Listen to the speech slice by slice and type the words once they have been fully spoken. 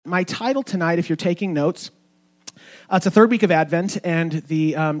my title tonight, if you're taking notes, it's the third week of Advent, and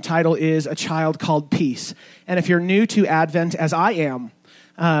the title is A Child Called Peace. And if you're new to Advent, as I am,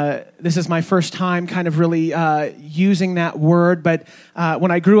 this is my first time kind of really using that word, but when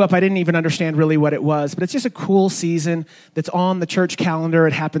I grew up, I didn't even understand really what it was. But it's just a cool season that's on the church calendar.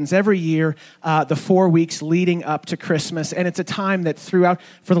 It happens every year, the 4 weeks leading up to Christmas. And it's a time that throughout,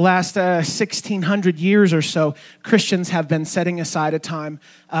 for the last 1,600 years or so, Christians have been setting aside a time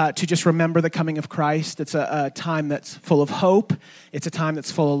to just remember the coming of Christ. It's a time that's full of hope. It's a time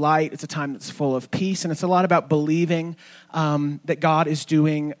that's full of light. It's a time that's full of peace. And it's a lot about believing that God is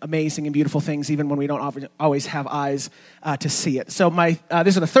doing amazing and beautiful things, even when we don't always have eyes to see it. So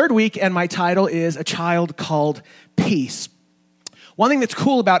this is the third week, and my title is A Child Called Peace. One thing that's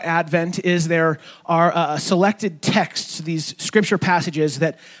cool about Advent is there are selected texts, these scripture passages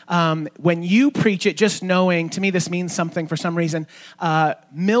that when you preach it, just knowing, to me this means something for some reason,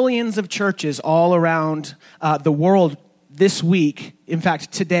 millions of churches all around the world this week, in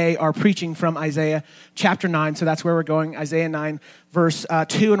fact, today, are preaching from Isaiah chapter 9. So that's where we're going, Isaiah 9, verse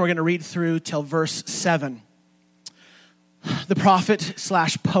 2, and we're going to read through till verse 7. The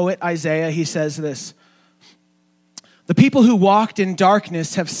prophet/poet Isaiah, he says this: "The people who walked in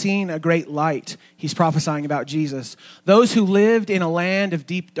darkness have seen a great light." He's prophesying about Jesus. "Those who lived in a land of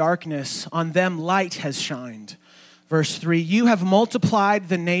deep darkness, on them light has shined." Verse 3, "You have multiplied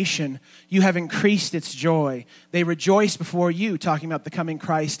the nation. You have increased its joy. They rejoice before you," talking about the coming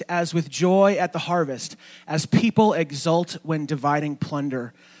Christ, "as with joy at the harvest, as people exult when dividing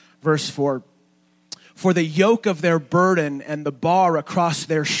plunder." Verse 4, "For the yoke of their burden and the bar across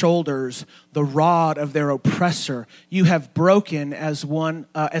their shoulders, the rod of their oppressor, you have broken as on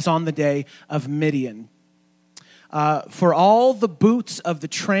the day of Midian. For all the boots of the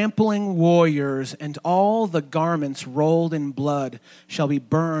trampling warriors and all the garments rolled in blood shall be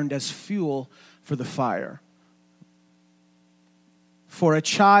burned as fuel for the fire. For a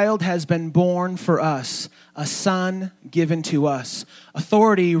child has been born for us, a son given to us.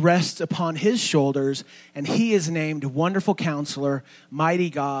 Authority rests upon his shoulders, and he is named Wonderful Counselor, Mighty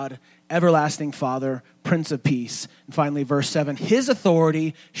God, Everlasting Father, Prince of Peace." And finally, verse 7, "His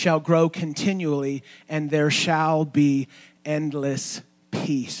authority shall grow continually, and there shall be endless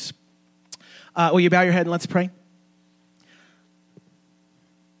peace." Will you bow your head and let's pray?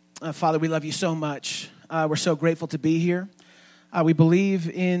 Father, we love you so much. We're so grateful to be here. We believe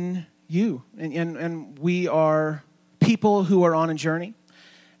in you, and we are people who are on a journey,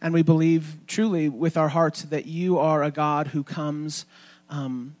 and we believe truly with our hearts that you are a God who comes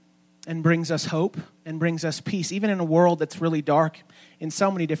and brings us hope and brings us peace, even in a world that's really dark in so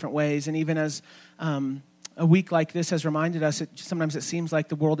many different ways. And even as a week like this has reminded us, sometimes it seems like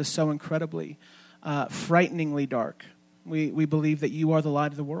the world is so incredibly, frighteningly dark. We believe that you are the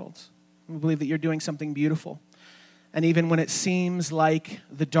light of the world. We believe that you're doing something beautiful. And even when it seems like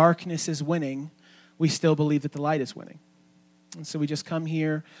the darkness is winning, we still believe that the light is winning. And so we just come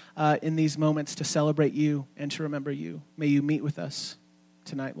here in these moments to celebrate you and to remember you. May you meet with us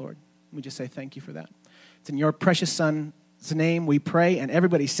tonight, Lord. We just say thank you for that. It's in your precious Son's name we pray, and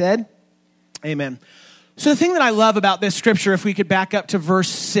everybody said, amen. So the thing that I love about this scripture, if we could back up to verse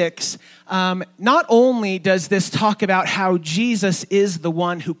 6, not only does this talk about how Jesus is the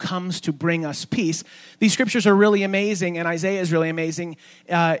one who comes to bring us peace, these scriptures are really amazing, and Isaiah is really amazing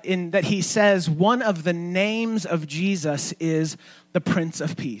in that he says one of the names of Jesus is the Prince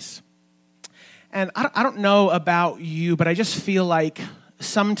of Peace. And I don't know about you, but I just feel like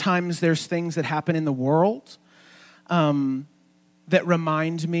sometimes there's things that happen in the world that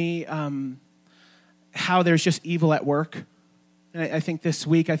remind me how there's just evil at work. And I think this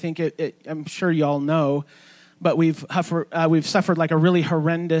week, I'm sure y'all know, but we've suffered like a really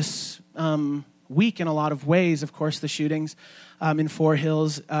horrendous week in a lot of ways. Of course, the shootings in Fort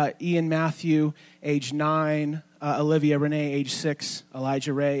Hills, Ian Matthew, age 9, Olivia Renee, age 6,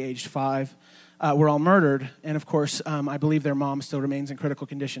 Elijah Ray, age 5. Were all murdered. And of course, I believe their mom still remains in critical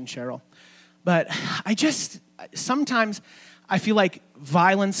condition, Cheryl. But sometimes I feel like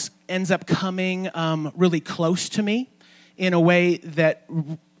violence ends up coming really close to me in a way that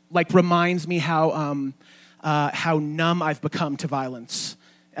like reminds me how numb I've become to violence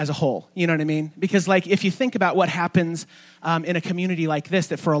as a whole. You know what I mean? Because like if you think about what happens in a community like this,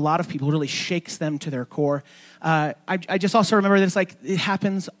 that for a lot of people really shakes them to their core. I just also remember that it's like it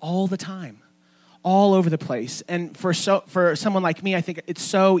happens all the time. All over the place. And for someone like me, I think it's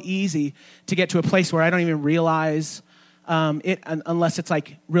so easy to get to a place where I don't even realize it unless it's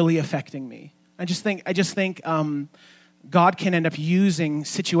like really affecting me. I just think God can end up using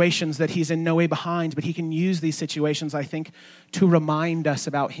situations that he's in no way behind, but he can use these situations, I think, to remind us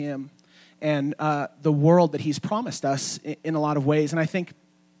about him and the world that he's promised us in a lot of ways. And I think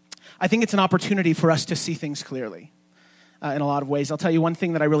it's an opportunity for us to see things clearly in a lot of ways. I'll tell you one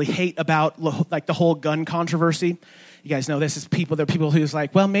thing that I really hate about like the whole gun controversy. You guys know this is people. There are people who's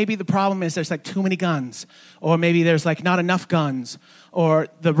like, well, maybe the problem is there's like too many guns, or maybe there's like not enough guns, or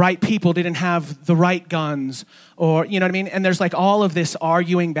the right people didn't have the right guns, or you know what I mean? And there's like all of this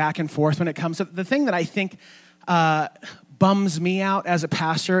arguing back and forth when it comes to the thing that I think bums me out as a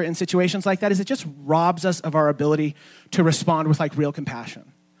pastor in situations like that is it just robs us of our ability to respond with like real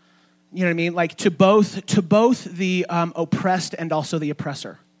compassion. You know what I mean? Like to both the oppressed and also the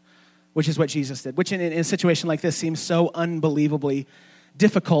oppressor, which is what Jesus did, which in a situation like this seems so unbelievably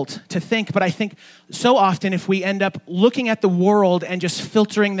difficult to think. But I think so often if we end up looking at the world and just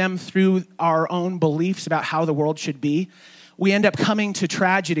filtering them through our own beliefs about how the world should be, we end up coming to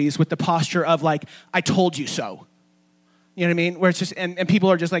tragedies with the posture of like, I told you so. You know what I mean? Where it's just, and people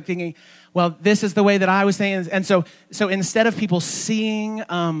are just like thinking, well, this is the way that I was saying. And so instead of people seeing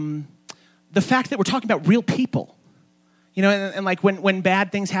the fact that we're talking about real people, you know, and like when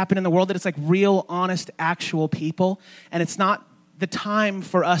bad things happen in the world, that it's like real, honest, actual people. And it's not the time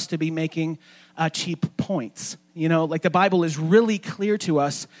for us to be making cheap points. You know, like the Bible is really clear to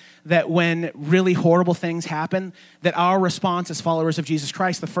us that when really horrible things happen, that our response as followers of Jesus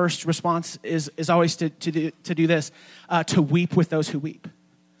Christ, the first response is always to do this, to weep with those who weep.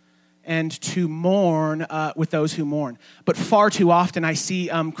 And to mourn with those who mourn. But far too often, I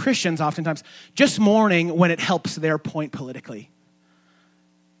see Christians oftentimes just mourning when it helps their point politically.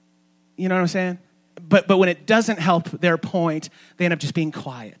 You know what I'm saying? But when it doesn't help their point, they end up just being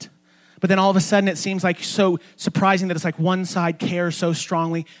quiet. But then all of a sudden, it seems like so surprising that it's like one side cares so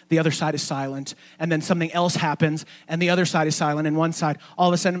strongly, the other side is silent. And then something else happens, and the other side is silent, and one side all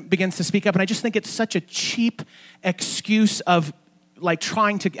of a sudden begins to speak up. And I just think it's such a cheap excuse of like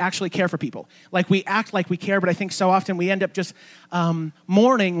trying to actually care for people. Like we act like we care, but I think so often we end up just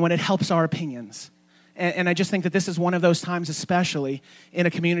mourning when it helps our opinions. And I just think that this is one of those times, especially in a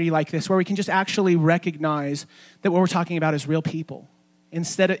community like this, where we can just actually recognize that what we're talking about is real people.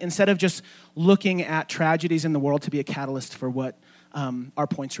 Instead of just looking at tragedies in the world to be a catalyst for what our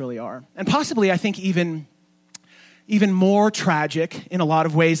points really are. And possibly, I think even more tragic in a lot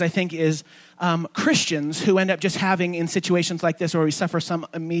of ways, I think, is Christians who end up just having, in situations like this where we suffer some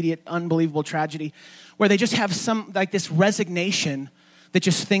immediate, unbelievable tragedy, where they just have some, like this resignation that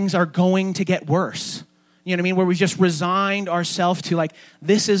just things are going to get worse. You know what I mean? Where we've just resigned ourselves to like,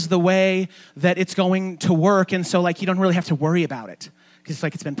 this is the way that it's going to work. And so like, you don't really have to worry about it because it's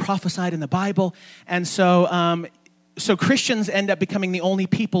like it's been prophesied in the Bible. And so Christians end up becoming the only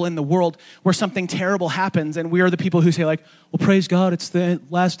people in the world where something terrible happens, and we are the people who say like, well, praise God, it's the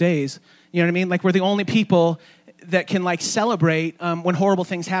last days. You know what I mean? Like we're the only people that can like celebrate when horrible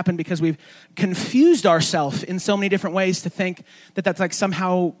things happen because we've confused ourselves in so many different ways to think that that's like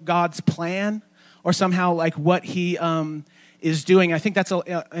somehow God's plan or somehow like what he is doing. I think that's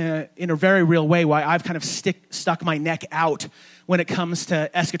in a very real way why I've kind of stuck my neck out when it comes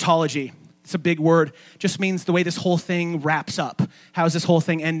to eschatology. It's a big word. Just means the way this whole thing wraps up. How is this whole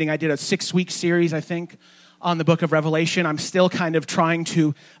thing ending? I did a 6-week series, I think, on the book of Revelation. I'm still kind of trying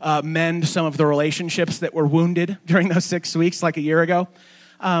to mend some of the relationships that were wounded during those 6 weeks, like a year ago.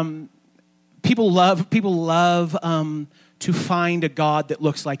 People love to find a God that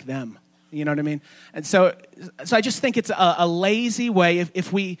looks like them. You know what I mean? And so I just think it's a lazy way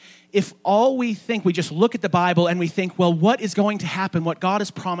if all we think, we just look at the Bible and we think, well, what is going to happen? What God is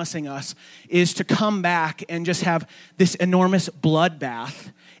promising us is to come back and just have this enormous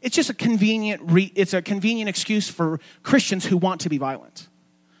bloodbath. It's just a convenient excuse for Christians who want to be violent.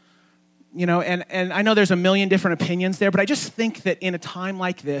 You know, and I know there's a million different opinions there, but I just think that in a time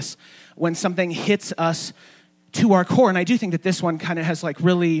like this, when something hits us to our core, and I do think that this one kind of has like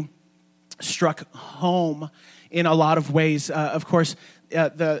really struck home in a lot of ways. Of course,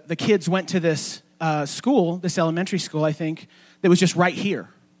 the kids went to this school, this elementary school, I think, that was just right here.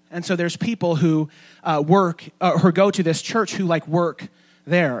 And so there's people who work or go to this church who like work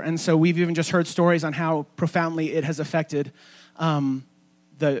there. And so we've even just heard stories on how profoundly it has affected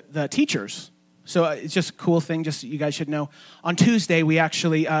the teachers. So it's just a cool thing, just you guys should know. On Tuesday, we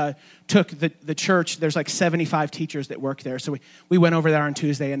actually took the church. There's like 75 teachers that work there. So we went over there on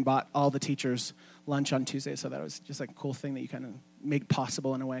Tuesday and bought all the teachers lunch on Tuesday. So that was just like a cool thing that you kind of make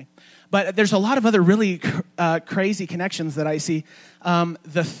possible in a way. But there's a lot of other really crazy connections that I see.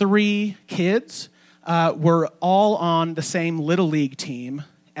 The 3 kids were all on the same Little League team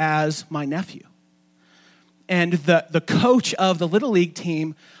as my nephew. And the coach of the Little League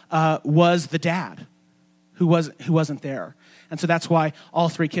team was the dad who wasn't there. And so that's why all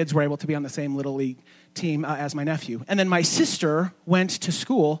three kids were able to be on the same Little League team as my nephew. And then my sister went to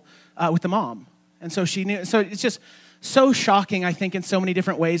school with the mom. And so she knew. So it's just so shocking, I think, in so many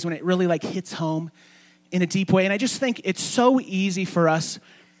different ways when it really like hits home in a deep way. And I just think it's so easy for us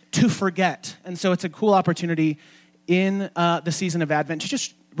to forget. And so it's a cool opportunity in the season of Advent to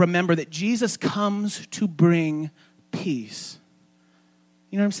just remember that Jesus comes to bring peace.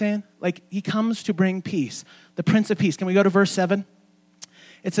 You know what I'm saying? Like, he comes to bring peace. The Prince of Peace. Can we go to verse 7?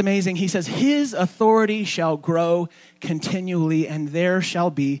 It's amazing. He says, his authority shall grow continually, and there shall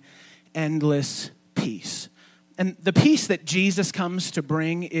be endless peace. And the peace that Jesus comes to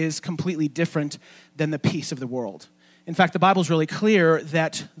bring is completely different than the peace of the world. In fact, the Bible's really clear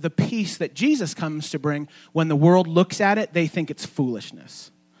that the peace that Jesus comes to bring, when the world looks at it, they think it's foolishness.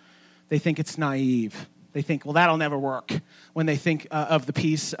 They think it's naive. They think, well, that'll never work when they think of the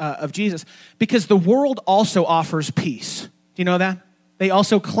peace of Jesus. Because the world also offers peace. Do you know that? They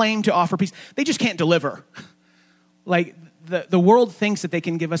also claim to offer peace. They just can't deliver. Like, the world thinks that they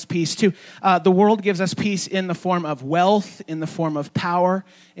can give us peace too. The world gives us peace in the form of wealth, in the form of power,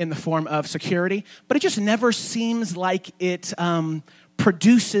 in the form of security. But it just never seems like it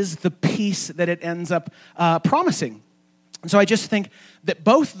produces the peace that it ends up promising. And so I just think that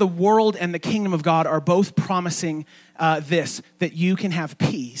both the world and the kingdom of God are both promising this, that you can have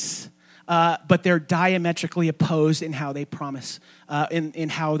peace, but they're diametrically opposed in how they promise, in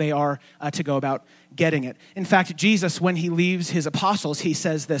how they are to go about getting it. In fact, Jesus, when he leaves his apostles, he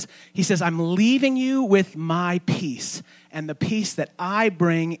says this. He says, I'm leaving you with my peace, and the peace that I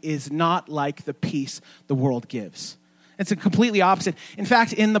bring is not like the peace the world gives. It's a completely opposite. In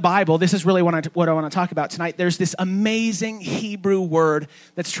fact, in the Bible, this is really what I want to talk about tonight. There's this amazing Hebrew word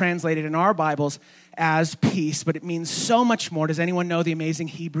that's translated in our Bibles as peace, but it means so much more. Does anyone know the amazing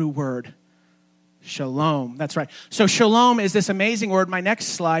Hebrew word? Shalom. That's right. So shalom is this amazing word. My next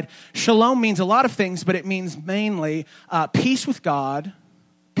slide. Shalom means a lot of things, but it means mainly peace with God,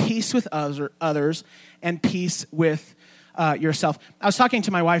 peace with others, and peace with yourself. I was talking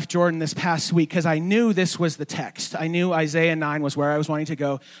to my wife, Jordan, this past week because I knew this was the text. I knew Isaiah 9 was where I was wanting to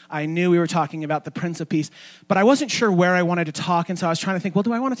go. I knew we were talking about the Prince of Peace, but I wasn't sure where I wanted to talk, and so I was trying to think, well,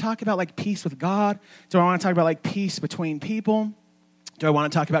 do I want to talk about like peace with God? Do I want to talk about like peace between people? Do I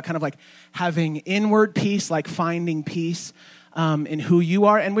want to talk about kind of like having inward peace, like finding peace in who you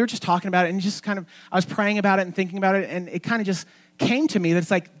are? And we were just talking about it, and just kind of, I was praying about it and thinking about it, and it kind of just came to me that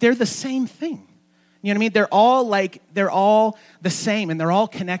it's like they're the same thing. You know what I mean? They're all the same, and they're all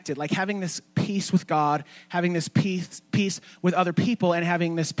connected. Like having this peace with God, having this peace with other people, and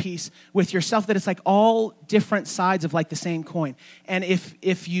having this peace with yourself, that it's like all different sides of like the same coin. And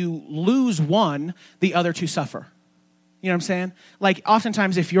if you lose one, the other two suffer. You know what I'm saying? Like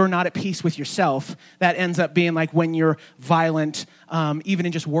oftentimes if you're not at peace with yourself, that ends up being like when you're violent, even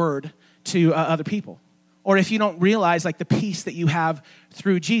in just word, to other people. Or if you don't realize like the peace that you have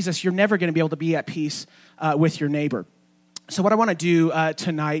through Jesus, you're never going to be able to be at peace with your neighbor. So what I want to do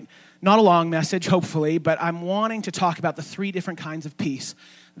tonight, not a long message, hopefully, but I'm wanting to talk about the three different kinds of peace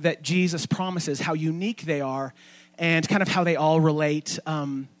that Jesus promises, how unique they are, and kind of how they all relate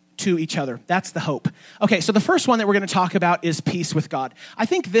to each other. That's the hope. Okay, so the first one that we're going to talk about is peace with God. I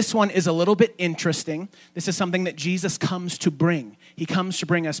think this one is a little bit interesting. This is something that Jesus comes to bring. He comes to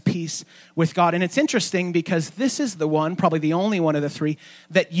bring us peace with God. And it's interesting because this is the one, probably the only one of the three,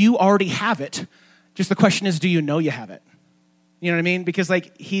 that you already have it. Just the question is, do you know you have it? You know what I mean? Because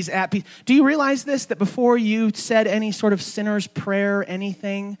like he's at peace. Do you realize this, that before you said any sort of sinner's prayer,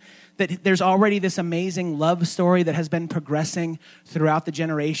 anything, that there's already this amazing love story that has been progressing throughout the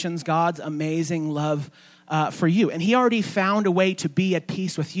generations, God's amazing love for you. And he already found a way to be at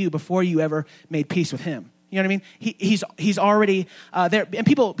peace with you before you ever made peace with him. You know what I mean? He's already there. And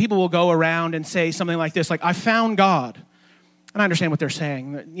people will go around and say something like this, like, I found God. And I understand what they're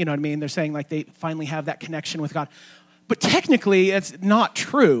saying. You know what I mean? They're saying like they finally have that connection with God. But technically, it's not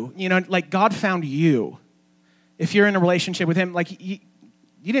true. You know, like God found you. If you're in a relationship with him, like you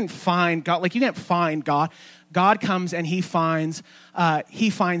didn't find God. Like you didn't find God. God comes and he finds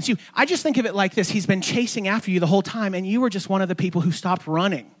you. I just think of it like this. He's been chasing after you the whole time, and you were just one of the people who stopped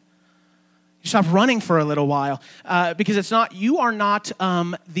running. You stopped running for a little while because you are not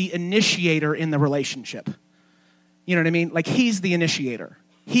the initiator in the relationship. You know what I mean? Like he's the initiator.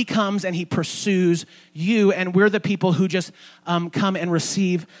 He comes and he pursues you, and we're the people who just come and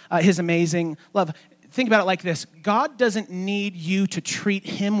receive his amazing love. Think about it like this. God doesn't need you to treat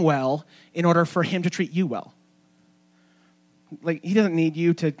him well in order for him to treat you well. Like, he doesn't need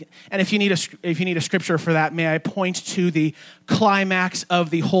you to. And if you need a scripture for that, may I point to the climax of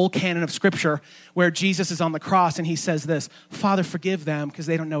the whole canon of Scripture, where Jesus is on the cross and he says this, "Father, forgive them because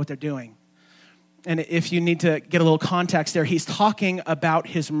they don't know what they're doing." And if you need to get a little context there, he's talking about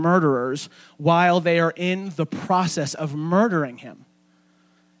his murderers while they are in the process of murdering him.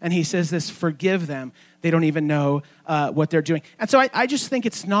 And he says this, "Forgive them. They don't even know what they're doing." And so I just think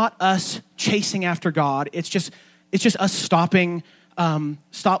it's not us chasing after God. It's just us stop running.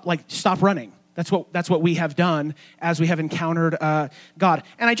 That's what we have done as we have encountered God.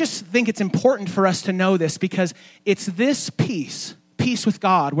 And I just think it's important for us to know this, because it's this peace with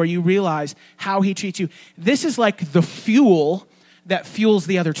God, where you realize how he treats you. This is like the fuel that fuels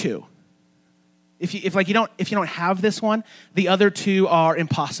the other two. If you don't have this one, the other two are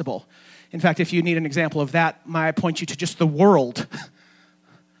impossible. In fact, if you need an example of that, I point you to just the world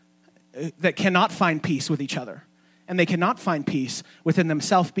that cannot find peace with each other. And they cannot find peace within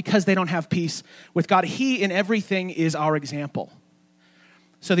themselves because they don't have peace with God. He, in everything, is our example.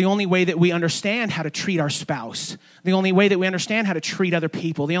 So the only way that we understand how to treat our spouse, the only way that we understand how to treat other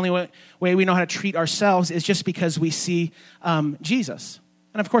people, the only way we know how to treat ourselves is just because we see Jesus.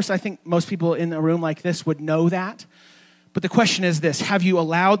 And of course, I think most people in a room like this would know that. But the question is this: have you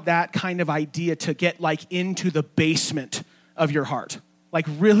allowed that kind of idea to get into the basement of your heart?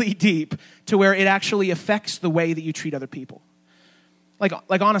 Really deep, to where it actually affects the way that you treat other people.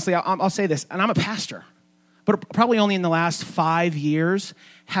 Honestly, I'll say this, and I'm a pastor, but probably only in the last 5 years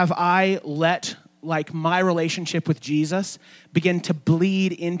have I let my relationship with Jesus begin to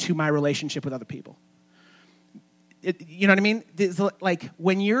bleed into my relationship with other people. You know what I mean?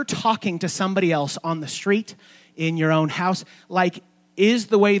 When you're talking to somebody else on the street, in your own house, is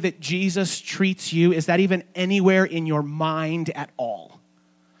the way that Jesus treats you, is that even anywhere in your mind at all?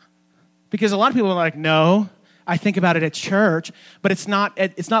 Because a lot of people are like, no, I think about it at church, but it's not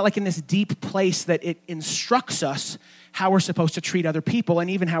in this deep place that it instructs us how we're supposed to treat other people and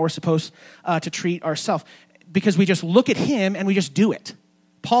even how we're supposed to treat ourselves. Because we just look at him and we just do it.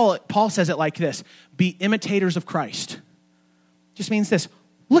 Paul says it like this: be imitators of Christ. Just means this: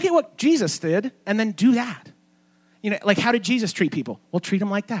 look at what Jesus did and then do that. How did Jesus treat people? Well, treat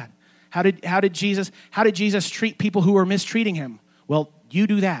them like that. How did Jesus treat people who were mistreating him? Well, you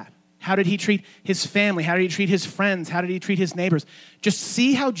do that. How did he treat his family? How did he treat his friends? How did he treat his neighbors? Just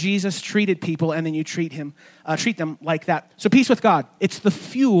see how Jesus treated people, and then you treat them like that. So peace with God, it's the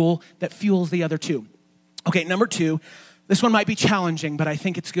fuel that fuels the other two. Okay, number 2, this one might be challenging, but I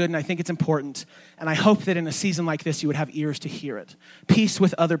think it's good and I think it's important. And I hope that in a season like this, you would have ears to hear it. Peace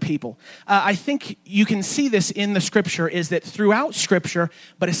with other people. I think you can see this in the Scripture, is that throughout Scripture,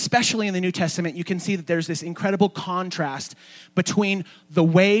 but especially in the New Testament, you can see that there's this incredible contrast between the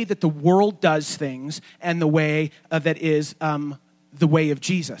way that the world does things and the way that is the way of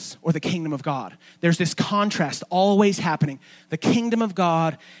Jesus, or the kingdom of God. There's this contrast always happening. The kingdom of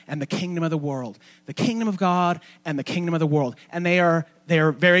God and the kingdom of the world. The kingdom of God and the kingdom of the world. And they are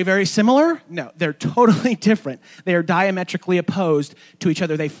very, very similar? No, they're totally different. They are diametrically opposed to each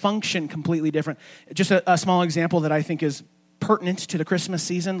other. They function completely different. Just a small example that I think is pertinent to the Christmas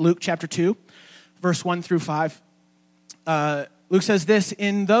season, Luke chapter 2, verse 1 through 5. Luke says this: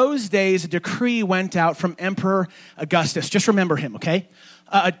 in those days, a decree went out from Emperor Augustus. Just remember him, okay?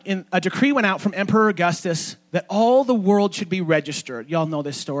 A decree went out from Emperor Augustus that all the world should be registered. Y'all know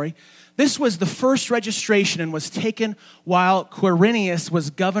this story. This was the first registration and was taken while Quirinius was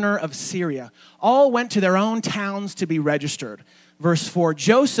governor of Syria. All went to their own towns to be registered. Verse 4,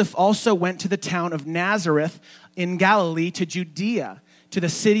 Joseph also went to the town of Nazareth in Galilee to Judea, to the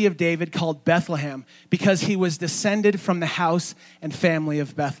city of David called Bethlehem, because he was descended from the house and family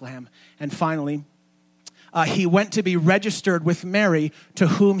of Bethlehem. And finally, he went to be registered with Mary, to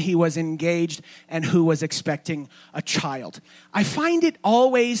whom he was engaged and who was expecting a child. I find it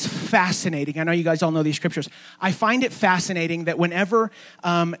always fascinating. I know you guys all know these scriptures. I find it fascinating that whenever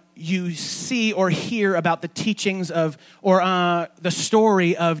you see or hear about the teachings of, or the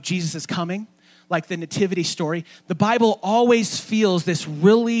story of Jesus' coming, like the nativity story, the Bible always feels this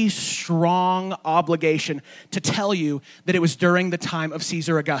really strong obligation to tell you that it was during the time of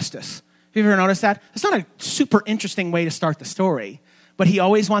Caesar Augustus. Have you ever noticed that? It's not a super interesting way to start the story, but he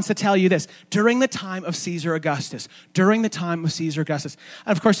always wants to tell you this: during the time of Caesar Augustus, during the time of Caesar Augustus.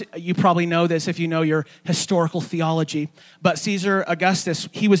 And of course, you probably know this if you know your historical theology, but Caesar Augustus,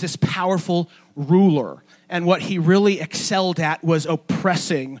 he was this powerful ruler, and what he really excelled at was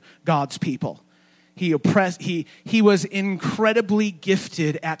oppressing God's people. He was incredibly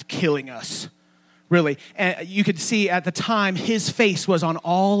gifted at killing us, really. And you could see at the time, his face was on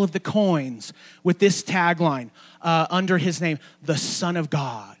all of the coins with this tagline under his name, the Son of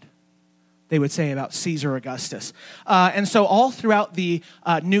God, they would say about Caesar Augustus. And so all throughout the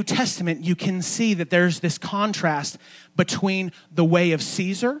New Testament, you can see that there's this contrast between the way of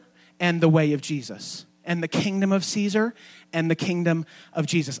Caesar and the way of Jesus, and the kingdom of Caesar and the kingdom of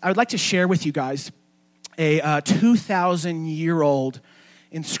Jesus. I would like to share with you guys a 2,000-year-old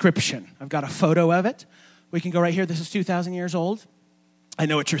inscription. I've got a photo of it. We can go right here. This is 2,000 years old. I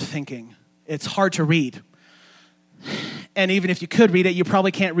know what you're thinking. It's hard to read. And even if you could read it, you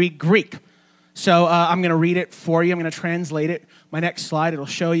probably can't read Greek. So I'm going to read it for you. I'm going to translate it. My next slide, it'll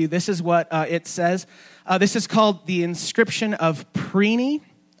show you. This is what it says. This is called the inscription of Pliny.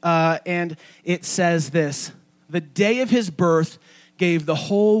 And it says this: the day of his birth gave the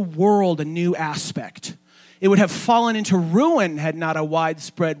whole world a new aspect. It would have fallen into ruin had not a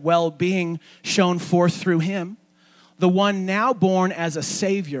widespread well-being shone forth through him, the one now born as a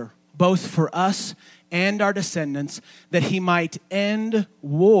Savior, both for us and our descendants, that he might end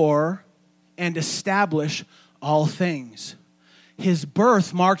war and establish all things. His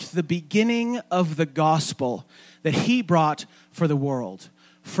birth marked the beginning of the gospel that he brought for the world.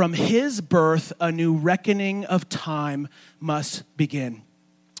 From his birth, a new reckoning of time must begin.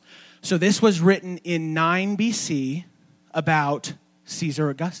 So this was written in 9 BC about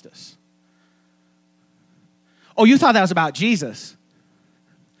Caesar Augustus. Oh, you thought that was about Jesus.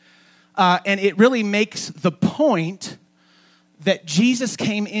 And it really makes the point that Jesus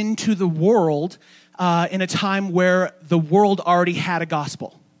came into the world in a time where the world already had a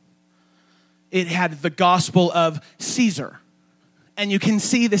gospel. It had the gospel of Caesar. And you can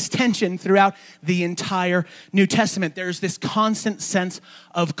see this tension throughout the entire New Testament. There's this constant sense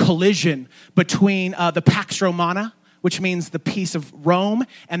of collision between the Pax Romana, which means the peace of Rome,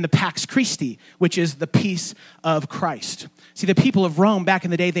 and the Pax Christi, which is the peace of Christ. See, the people of Rome back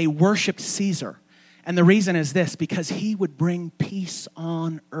in the day, they worshiped Caesar. And the reason is this: because he would bring peace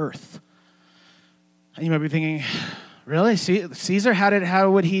on earth. And you might be thinking, really? Caesar,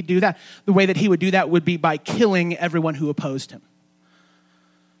 how would he do that? The way that he would do that would be by killing everyone who opposed him.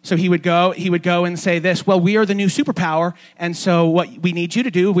 So he would go and say this: well, we are the new superpower, and so what we need you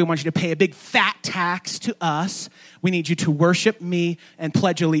to do, we want you to pay a big fat tax to us. We need you to worship me and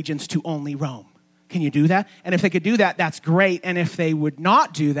pledge allegiance to only Rome. Can you do that? And if they could do that, that's great. And if they would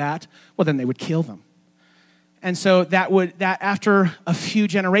not do that, well, then they would kill them. And so that after a few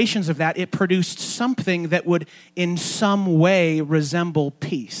generations of that, it produced something that would in some way resemble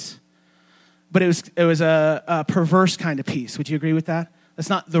peace. But it was a perverse kind of peace. Would you agree with that? That's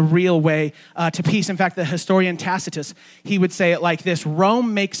not the real way to peace. In fact, the historian Tacitus, he would say it like this: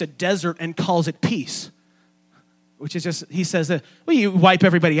 Rome makes a desert and calls it peace. Which is just, he says that, well, you wipe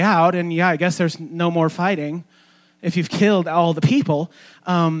everybody out, and yeah, I guess there's no more fighting if you've killed all the people.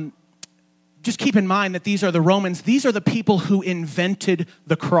 Just keep in mind that these are the Romans. These are the people who invented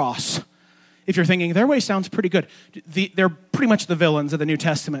the cross. If you're thinking, their way sounds pretty good. They're pretty much the villains of the New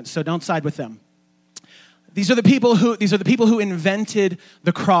Testament, so don't side with them. These are the people who invented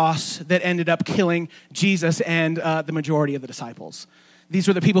the cross that ended up killing Jesus and the majority of the disciples. These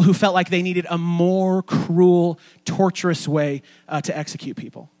were the people who felt like they needed a more cruel, torturous way to execute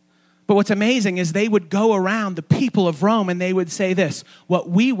people. But what's amazing is they would go around the people of Rome and they would say this: what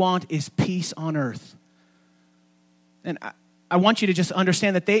we want is peace on earth. And I want you to just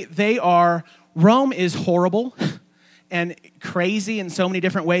understand that Rome is horrible and crazy in so many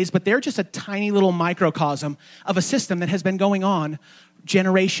different ways, but they're just a tiny little microcosm of a system that has been going on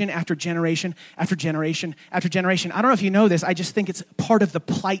generation after generation after generation after generation. I don't know if you know this, I just think it's part of the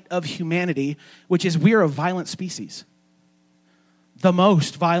plight of humanity, which is we're a violent species. The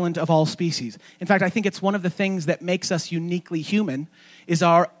most violent of all species. In fact, I think it's one of the things that makes us uniquely human is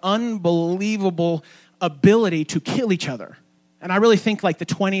our unbelievable ability to kill each other. And I really think like the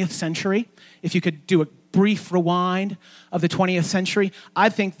 20th century, if you could do a brief rewind of the 20th century, I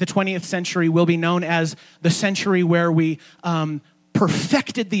think the 20th century will be known as the century where we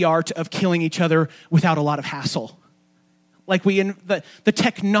perfected the art of killing each other without a lot of hassle. Like the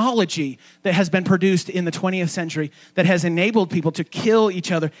technology that has been produced in the 20th century that has enabled people to kill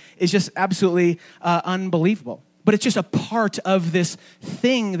each other is just absolutely unbelievable. But it's just a part of this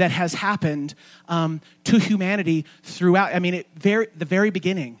thing that has happened to humanity throughout. I mean, the very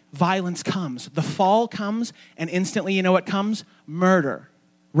beginning, violence comes. The fall comes, and instantly, you know what comes? Murder.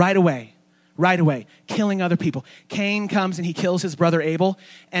 Right away. Killing other people. Cain comes and he kills his brother Abel.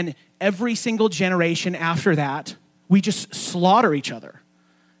 And every single generation after that, we just slaughter each other.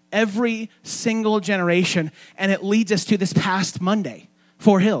 Every single generation. And it leads us to this past Monday.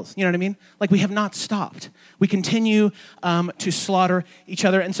 4 hills. You know what I mean? Like, we have not stopped. We continue to slaughter each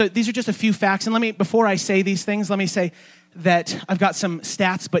other. And so these are just a few facts. And before I say these things, let me say that I've got some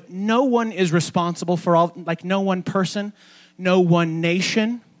stats, but no one is responsible for all, like no one person, no one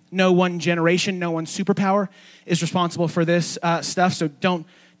nation, no one generation, no one superpower is responsible for this stuff. So don't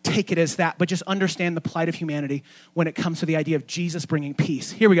take it as that, but just understand the plight of humanity when it comes to the idea of Jesus bringing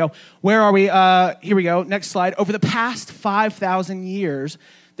peace. Here we go. Where are we? Here we go. Next slide. Over the past 5,000 years,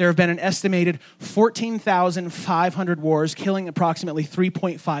 there have been an estimated 14,500 wars, killing approximately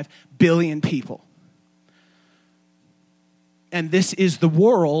 3.5 billion people. And this is the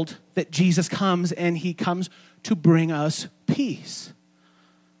world that Jesus comes, and he comes to bring us peace.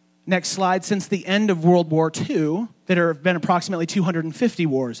 Next slide. Since the end of World War II, there have been approximately 250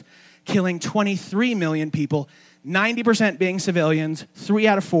 wars, killing 23 million people, 90% being civilians, 3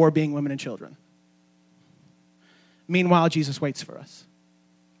 out of 4 being women and children. Meanwhile, Jesus waits for us.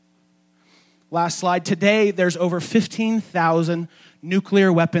 Last slide. Today, there's over 15,000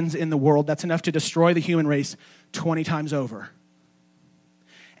 nuclear weapons in the world. That's enough to destroy the human race 20 times over.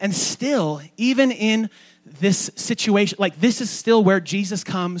 And still, even in this situation, like this is still where Jesus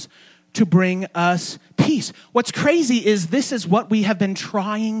comes to bring us peace. What's crazy is this is what we have been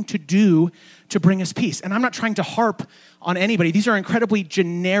trying to do to bring us peace. And I'm not trying to harp on anybody. These are incredibly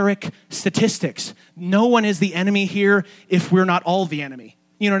generic statistics. No one is the enemy here if we're not all the enemy.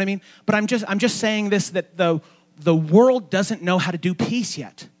 You know what I mean? But I'm just saying this, that the world doesn't know how to do peace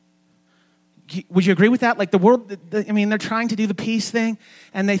yet. Would you agree with that? Like the world, they're trying to do the peace thing,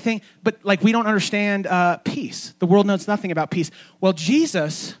 and they think, but like we don't understand peace. The world knows nothing about peace. Well,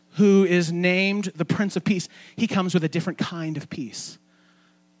 Jesus, who is named the Prince of Peace, he comes with a different kind of peace.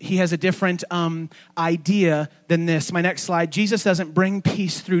 He has a different idea than this. My next slide. Jesus doesn't bring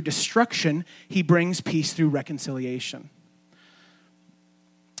peace through destruction. He brings peace through reconciliation.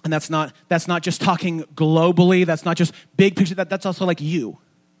 And that's not just talking globally. That's not just big picture. That's also like you.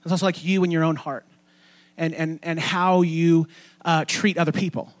 It's also like you in your own heart and how you treat other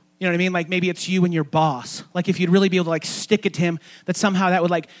people. You know what I mean? Like maybe it's you and your boss. Like if you'd really be able to like stick it to him, that somehow that would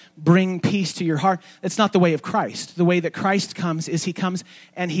like bring peace to your heart. It's not the way of Christ. The way that Christ comes is he comes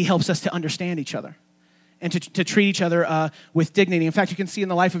and he helps us to understand each other and to treat each other with dignity. In fact, you can see in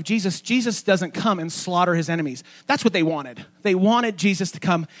the life of Jesus, Jesus doesn't come and slaughter his enemies. That's what they wanted. They wanted Jesus to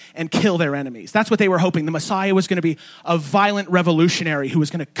come and kill their enemies. That's what they were hoping. The Messiah was going to be a violent revolutionary who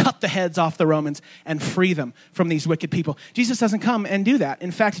was going to cut the heads off the Romans and free them from these wicked people. Jesus doesn't come and do that. In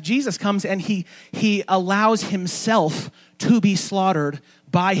fact, Jesus comes and he allows himself to be slaughtered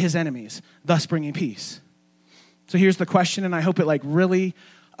by his enemies, thus bringing peace. So here's the question, and I hope it like really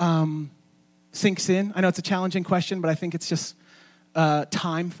sinks in. I know it's a challenging question, but I think it's just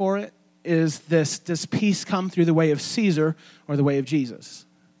time for it. Does peace come through the way of Caesar or the way of Jesus?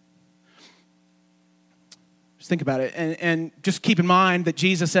 Just think about it. And just keep in mind that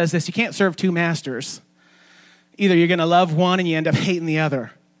Jesus says this: you can't serve 2 masters. Either you're going to love one and you end up hating the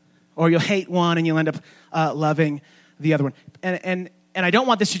other, or you'll hate one and you'll end up loving the other one. And I don't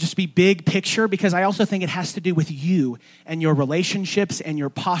want this to just be big picture, because I also think it has to do with you and your relationships and your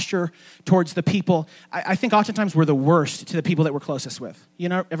posture towards the people. I think oftentimes we're the worst to the people that we're closest with. You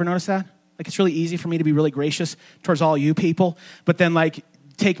know, ever notice that? Like it's really easy for me to be really gracious towards all you people, but then like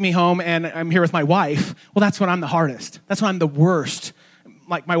take me home and I'm here with my wife. Well, that's when I'm the hardest. That's when I'm the worst.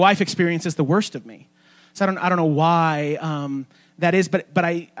 Like my wife experiences the worst of me. So I don't know why that is, but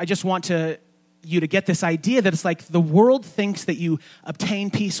I just want you to get this idea that it's like the world thinks that you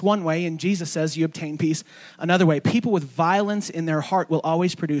obtain peace one way, and Jesus says you obtain peace another way. People with violence in their heart will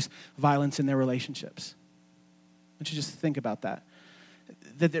always produce violence in their relationships. I want you to just think about that.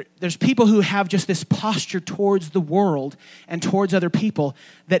 There's people who have just this posture towards the world and towards other people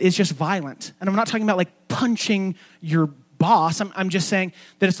that is just violent. And I'm not talking about like punching your boss. I'm just saying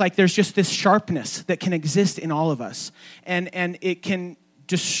that it's like there's just this sharpness that can exist in all of us. And it can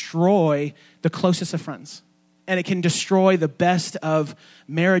destroy the closest of friends. And it can destroy the best of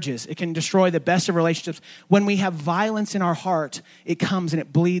marriages. It can destroy the best of relationships. When we have violence in our heart, it comes and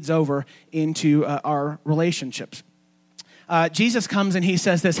it bleeds over into our relationships. Jesus comes and he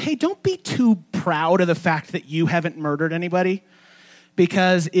says this: hey, don't be too proud of the fact that you haven't murdered anybody,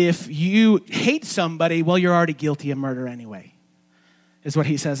 because if you hate somebody, well, you're already guilty of murder anyway, is what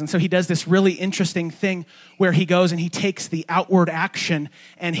he says. And so he does this really interesting thing where he goes and he takes the outward action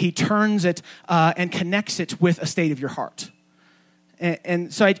and he turns it and connects it with a state of your heart.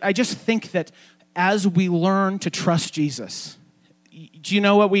 And so I just think that as we learn to trust Jesus, do you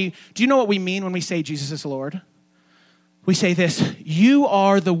know what we mean when we say Jesus is Lord? We say this: you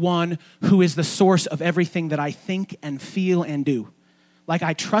are the one who is the source of everything that I think and feel and do. like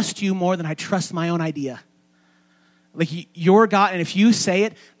I trust you more than I trust my own idea. Like you're God, and if you say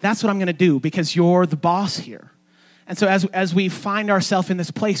it, that's what I'm going to do because you're the boss here. And so as we find ourselves in this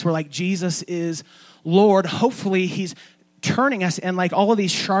place where like Jesus is Lord, hopefully he's turning us, and like all of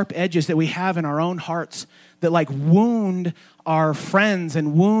these sharp edges that we have in our own hearts that like wound our friends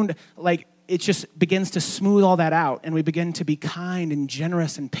and wound, like it just begins to smooth all that out, and we begin to be kind and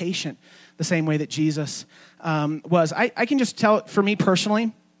generous and patient the same way that Jesus was. I can just tell, for me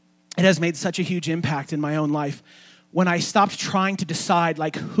personally, it has made such a huge impact in my own life when I stopped trying to decide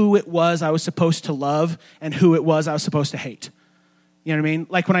like who it was I was supposed to love and who it was I was supposed to hate. You know what I mean?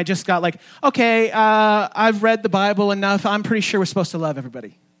 Like when I just got like, okay, I've read the Bible enough. I'm pretty sure we're supposed to love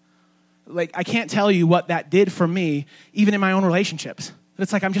everybody. Like I can't tell you what that did for me, even in my own relationships. But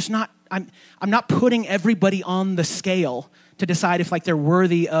it's like I'm not putting everybody on the scale to decide if like they're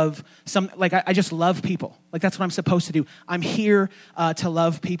worthy of some, like I just love people. Like that's what I'm supposed to do. I'm here to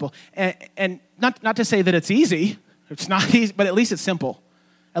love people. And not to say that it's easy. It's not easy, but at least it's simple.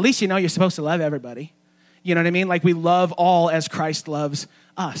 At least you know you're supposed to love everybody. You know what I mean? Like we love all as Christ loves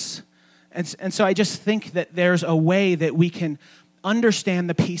us. And so I just think that there's a way that we can understand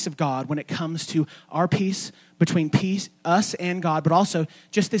the peace of God when it comes to our peace between us and God, but also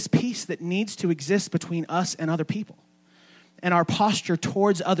just this peace that needs to exist between us and other people. And our posture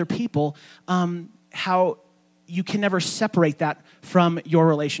towards other people, how you can never separate that from your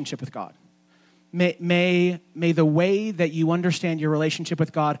relationship with God. May the way that you understand your relationship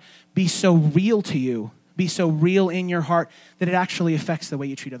with God be so real to you, be so real in your heart that it actually affects the way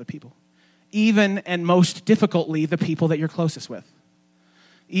you treat other people. Even and most difficultly, the people that you're closest with.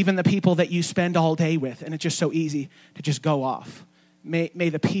 Even the people that you spend all day with, and it's just so easy to just go off. May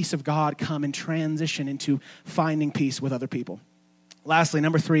the peace of God come and transition into finding peace with other people. Lastly,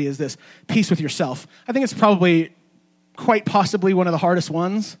 number 3 is this, peace with yourself. I think it's probably quite possibly one of the hardest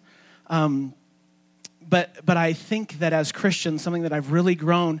ones. But I think that as Christians, something that I've really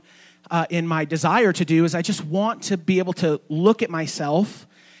grown in my desire to do is I just want to be able to look at myself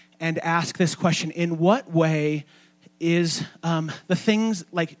and ask this question: in what way is the things,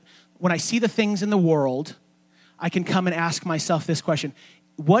 like when I see the things in the world, I can come and ask myself this question: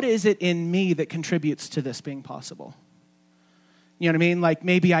 what is it in me that contributes to this being possible? You know what I mean? Like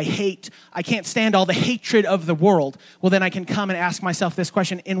maybe I can't stand all the hatred of the world. Well, then I can come and ask myself this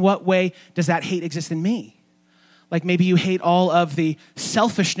question: in what way does that hate exist in me? Like maybe you hate all of the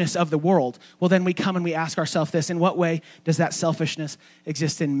selfishness of the world. Well, then we come and we ask ourselves this: in what way does that selfishness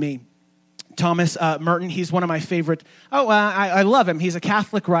exist in me? Thomas Merton, he's one of my favorite. I love him. He's a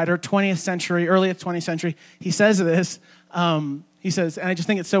Catholic writer, 20th century, early 20th century. He says this, he says, and I just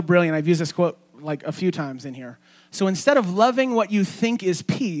think it's so brilliant. I've used this quote like a few times in here. So instead of loving what you think is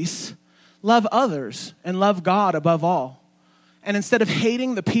peace, love others and love God above all. And instead of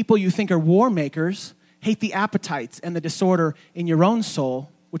hating the people you think are war makers, hate the appetites and the disorder in your own soul,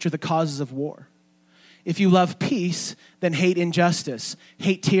 which are the causes of war. If you love peace, then hate injustice,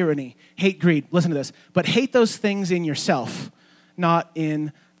 hate tyranny, hate greed. Listen to this. But hate those things in yourself, not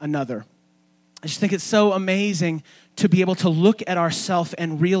in another. I just think it's so amazing to be able to look at ourselves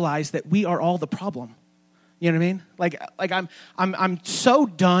and realize that we are all the problem. You know what I mean? Like I'm so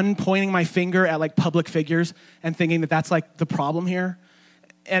done pointing my finger at like public figures and thinking that that's like the problem here.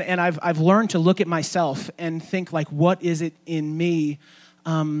 And I've learned to look at myself and think like, what is it in me?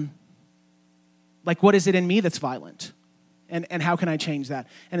 What is it in me that's violent? And how can I change that?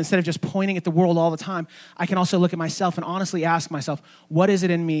 And instead of just pointing at the world all the time, I can also look at myself and honestly ask myself, what is it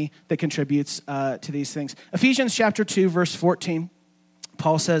in me that contributes to these things? Ephesians chapter 2, verse 14,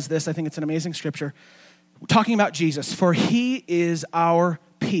 Paul says this. I think it's an amazing scripture. Talking about Jesus, for he is our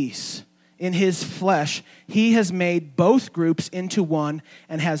peace. In his flesh, he has made both groups into one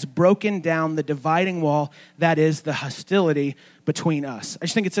and has broken down the dividing wall that is the hostility between us. I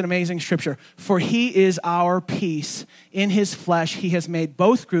just think it's an amazing scripture. For he is our peace. In his flesh, he has made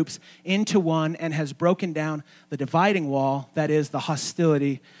both groups into one and has broken down the dividing wall that is the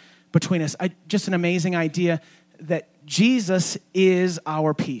hostility between us. Just an amazing idea that Jesus is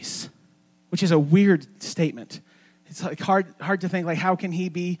our peace, which is a weird statement. It's like hard to think, like, how can he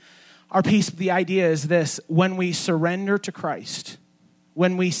be our peace? The idea is this: when we surrender to Christ,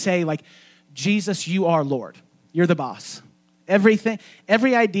 when we say, like, Jesus, you are Lord, you're the boss.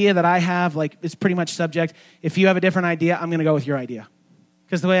 Every idea that I have, like, is pretty much subject. If you have a different idea, I'm going to go with your idea.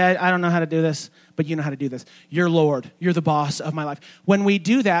 Because the way I don't know how to do this, but you know how to do this. You're Lord. You're the boss of my life. When we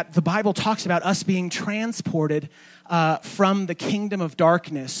do that, the Bible talks about us being transported from the kingdom of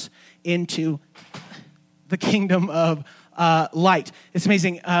darkness into the kingdom of light. It's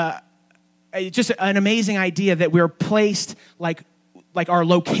amazing. Just an amazing idea that we're placed, like, like our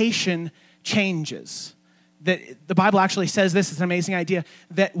location changes. That the Bible actually says this is an amazing idea,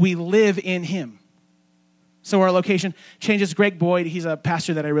 that we live in him. So our location changes. Greg Boyd, he's a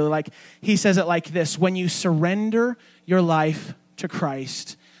pastor that I really like. He says it like this: when you surrender your life to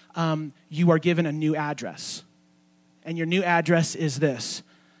Christ, you are given a new address. And your new address is this: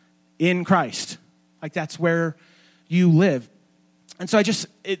 in Christ. Like that's where you live. And so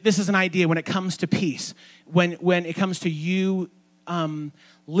this is an idea when it comes to peace. When it comes to you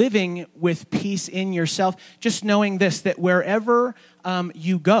living with peace in yourself, just knowing this, that wherever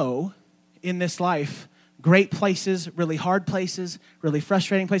you go in this life, great places, really hard places, really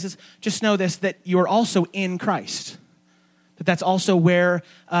frustrating places, just know this, that you're also in Christ. That's also where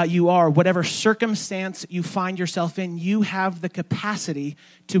you are. Whatever circumstance you find yourself in, you have the capacity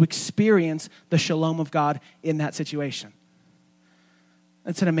to experience the shalom of God in that situation.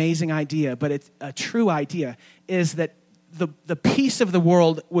 That's an amazing idea, but it's a true idea, is that the peace of the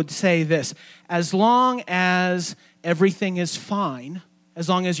world would say this: as long as everything is fine, as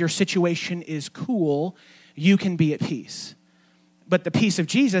long as your situation is cool, you can be at peace. But the peace of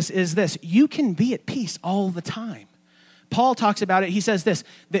Jesus is this: you can be at peace all the time. Paul talks about it. He says this,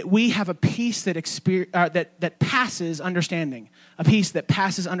 that we have a peace that passes understanding, a peace that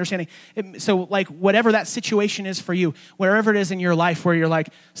passes understanding. So like whatever that situation is for you, wherever it is in your life where you're like,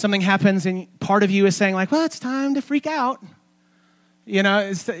 something happens and part of you is saying like, well, it's time to freak out. You know,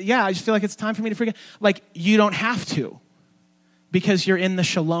 I just feel like it's time for me to freak out. Like you don't have to, because you're in the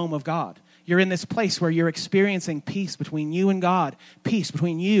shalom of God. You're in this place where you're experiencing peace between you and God, peace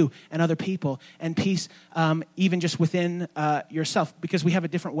between you and other people, and peace even just within yourself, because we have a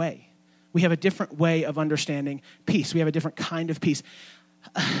different way. We have a different way of understanding peace. We have a different kind of peace.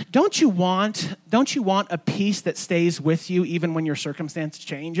 Don't you want a peace that stays with you even when your circumstance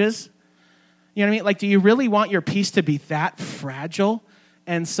changes? You know what I mean? Like, do you really want your peace to be that fragile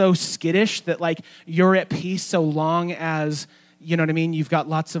and so skittish that like you're at peace so long as, you know what I mean, you've got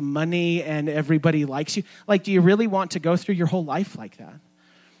lots of money and everybody likes you? Like, do you really want to go through your whole life like that?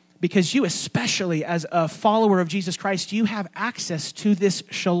 Because you, especially as a follower of Jesus Christ, you have access to this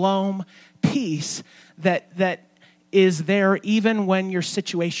shalom peace that is there even when your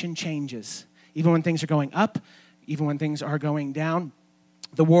situation changes, even when things are going up, even when things are going down.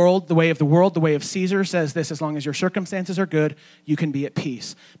 The way of Caesar says this: as long as your circumstances are good, you can be at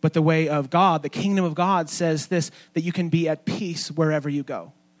peace. But the way of God, the kingdom of God, says this, that you can be at peace wherever you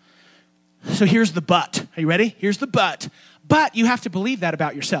go. So here's the but. Are you ready? Here's the but. But you have to believe that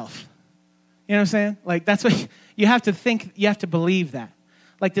about yourself. You know what I'm saying? Like, that's what you have to think, you have to believe that.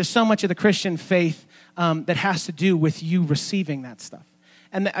 Like, there's so much of the Christian faith that has to do with you receiving that stuff.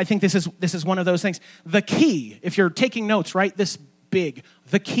 And I think this is one of those things. The key, if you're taking notes, write this big.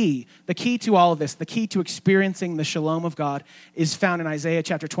 The key to all of this, the key to experiencing the shalom of God is found in Isaiah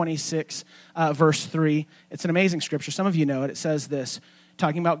chapter 26, verse 3. It's an amazing scripture. Some of you know it. It says this,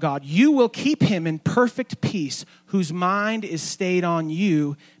 talking about God: you will keep him in perfect peace, whose mind is stayed on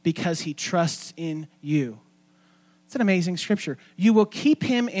you because he trusts in you. It's an amazing scripture. You will keep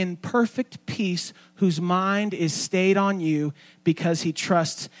him in perfect peace, whose mind is stayed on you because he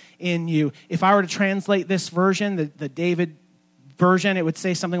trusts in you. If I were to translate this version, the David version, it would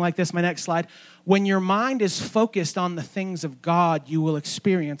say something like this. My next slide: when your mind is focused on the things of God, you will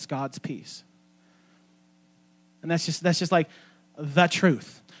experience God's peace. And that's just like the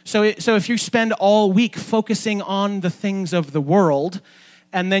truth. So if you spend all week focusing on the things of the world,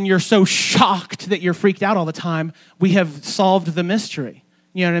 and then you're so shocked that you're freaked out all the time, we have solved the mystery.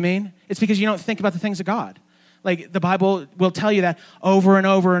 You know what I mean? It's because you don't think about the things of God. Like, the Bible will tell you that over and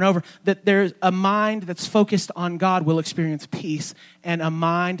over and over, that there's a mind that's focused on God will experience peace, and a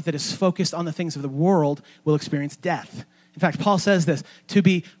mind that is focused on the things of the world will experience death. In fact, Paul says this: to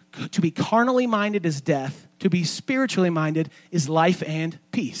be carnally minded is death, to be spiritually minded is life and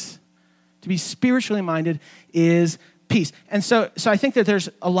peace. To be spiritually minded is peace. And so I think that there's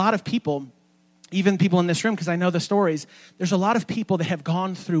a lot of people, even people in this room, because I know the stories, there's a lot of people that have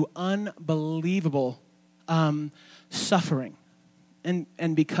gone through unbelievable suffering.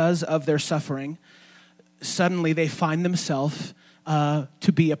 And because of their suffering, suddenly they find themselves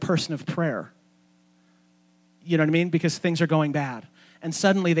to be a person of prayer. You know what I mean? Because things are going bad. And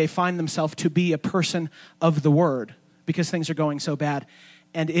suddenly they find themselves to be a person of the word because things are going so bad.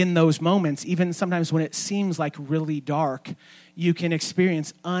 And in those moments, even sometimes when it seems like really dark, you can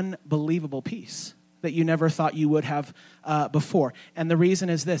experience unbelievable peace that you never thought you would have before. And the reason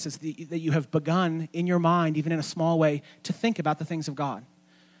is this, is that you have begun in your mind, even in a small way, to think about the things of God.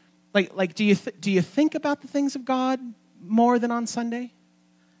 Like, do you think about the things of God more than on Sunday?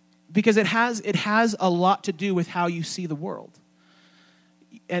 Because it has a lot to do with how you see the world.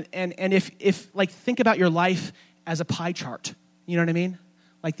 And if like, think about your life as a pie chart. You know what I mean?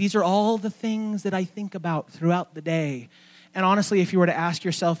 Like, these are all the things that I think about throughout the day. And honestly, if you were to ask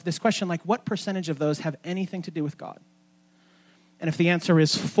yourself this question, like, what percentage of those have anything to do with God? And if the answer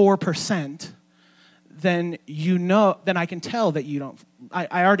is 4%, then then I can tell that you don't.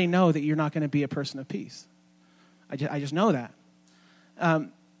 I already know that you're not going to be a person of peace. I just know that.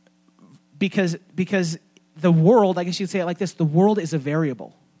 Because the world, I guess you'd say it like this, the world is a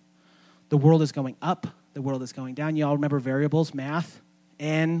variable. The world is going up, the world is going down. You all remember variables, math,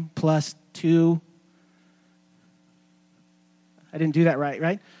 n plus 2. I didn't do that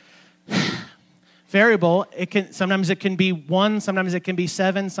right? Variable, sometimes it can be 1, sometimes it can be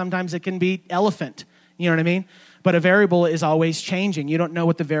 7, sometimes it can be elephant. You know what I mean? But a variable is always changing. You don't know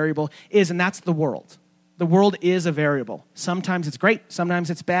what the variable is, and that's the world. The world is a variable. Sometimes it's great,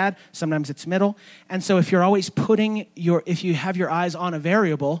 sometimes it's bad, sometimes it's middle. And so if you're always if you have your eyes on a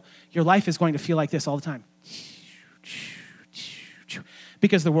variable, your life is going to feel like this all the time.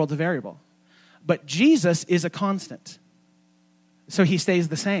 Because the world's a variable. But Jesus is a constant. So he stays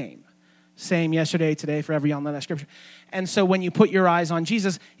the same. Same yesterday, today, forever. Y'all know that scripture. And so when you put your eyes on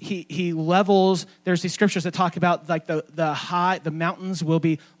Jesus, he levels. There's these scriptures that talk about like the mountains will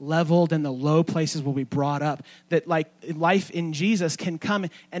be leveled and the low places will be brought up. That like life in Jesus can come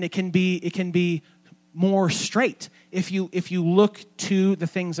and it can be more straight if you look to the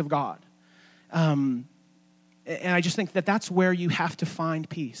things of God. And I just think that that's where you have to find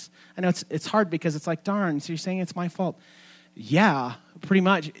peace. I know it's hard because it's like, darn, so you're saying it's my fault. Yeah, pretty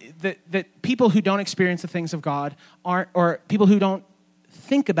much. That people who don't experience the things of God or people who don't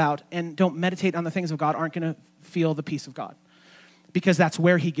think about and don't meditate on the things of God aren't going to feel the peace of God, because that's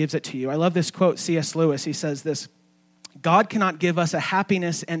where he gives it to you. I love this quote, C.S. Lewis. He says this: God cannot give us a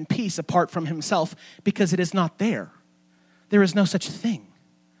happiness and peace apart from himself because it is not there. There is no such thing.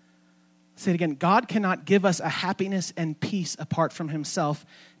 Say it again. God cannot give us a happiness and peace apart from himself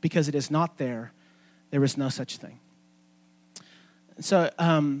because it is not there. There is no such thing. So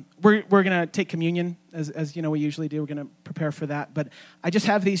we're going to take communion, as you know we usually do. We're going to prepare for that. But I just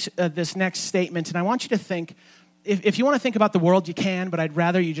have this next statement, and I want you to think, if you want to think about the world, you can, but I'd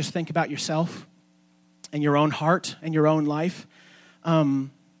rather you just think about yourself and your own heart and your own life.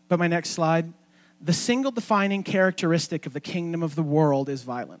 But my next slide, the single defining characteristic of the kingdom of the world is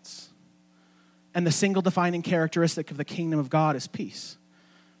violence. And the single defining characteristic of the kingdom of God is peace.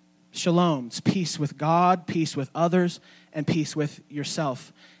 Shalom, it's peace with God, peace with others, and peace with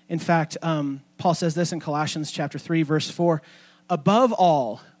yourself. In fact, Paul says this in Colossians chapter 3, verse 4. Above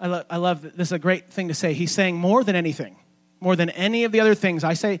all, I love this is a great thing to say. He's saying more than anything, more than any of the other things.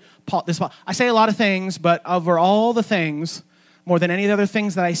 I say a lot of things, but over all the things, more than any of the other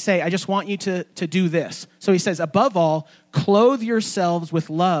things that I say, I just want you to do this. So he says, above all, clothe yourselves with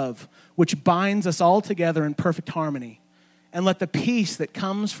love, which binds us all together in perfect harmony. And let the peace that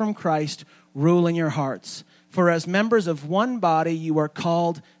comes from Christ rule in your hearts. For as members of one body, you are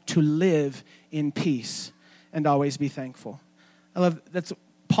called to live in peace and always be thankful. I love that's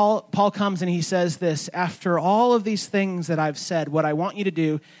Paul comes and he says this: after all of these things that I've said, what I want you to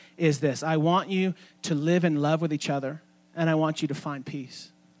do is this. I want you to live in love with each other, and I want you to find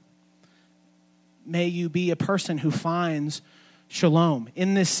peace. May you be a person who finds shalom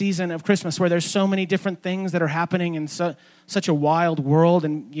in this season of Christmas, where there's so many different things that are happening in such a wild world,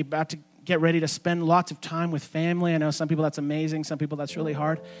 and you're about to get ready to spend lots of time with family. I know some people that's amazing, some people that's really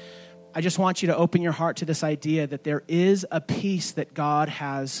hard. I just want you to open your heart to this idea that there is a peace that God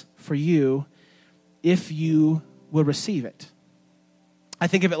has for you if you will receive it. I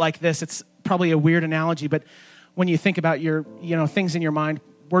think of it like this. It's probably a weird analogy, but when you think about your, things in your mind,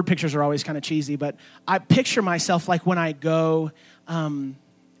 word pictures are always kind of cheesy, but I picture myself like when I go,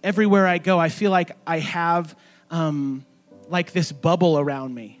 everywhere I go, I feel like I have like this bubble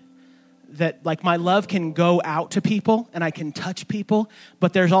around me that like my love can go out to people and I can touch people,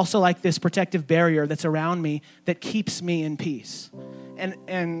 but there's also like this protective barrier that's around me that keeps me in peace.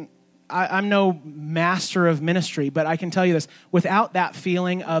 And I'm no master of ministry, but I can tell you this, without that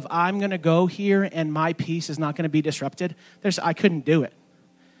feeling of I'm going to go here and my peace is not going to be disrupted, I couldn't do it.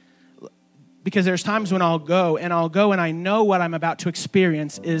 Because there's times when I'll go and I know what I'm about to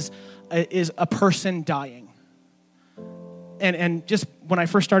experience is a person dying. And just when I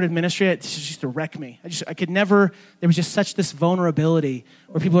first started ministry, it just used to wreck me. I could never, there was just such this vulnerability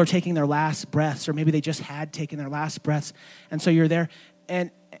where people are taking their last breaths, or maybe they just had taken their last breaths. And so you're there.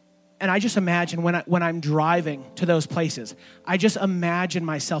 And I just imagine when I'm driving to those places, I just imagine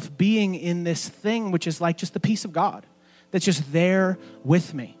myself being in this thing, which is like just the peace of God that's just there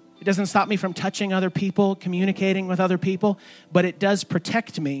with me. It doesn't stop me from touching other people, communicating with other people, but it does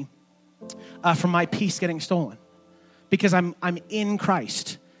protect me from my peace getting stolen. Because I'm in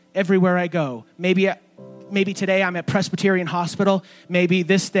Christ everywhere I go. Maybe today I'm at Presbyterian Hospital. Maybe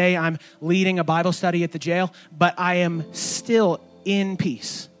this day I'm leading a Bible study at the jail, but I am still in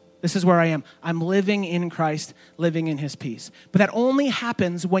peace. This is where I am. I'm living in Christ, living in his peace. But that only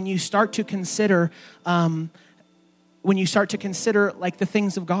happens when you start to consider, like the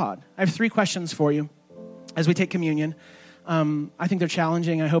things of God. I have 3 questions for you as we take communion. I think they're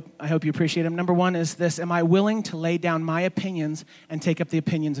challenging. I hope you appreciate them. Number 1 is this: am I willing to lay down my opinions and take up the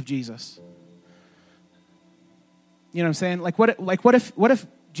opinions of Jesus? You know what I'm saying? Like what if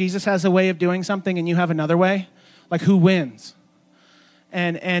Jesus has a way of doing something and you have another way? Like, who wins?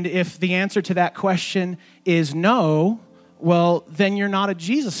 And if the answer to that question is no, well, then you're not a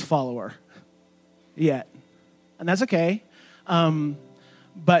Jesus follower yet. And that's okay.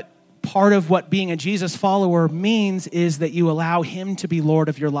 But part of what being a Jesus follower means is that you allow him to be Lord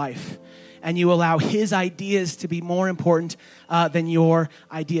of your life. And you allow his ideas to be more important than your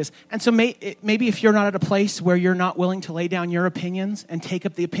ideas. And so maybe if you're not at a place where you're not willing to lay down your opinions and take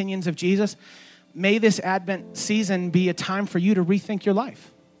up the opinions of Jesus, may this Advent season be a time for you to rethink your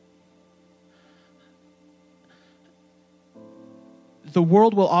life. The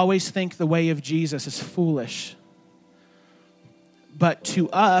world will always think the way of Jesus is foolish. But to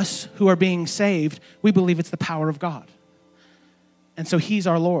us who are being saved, we believe it's the power of God. And so he's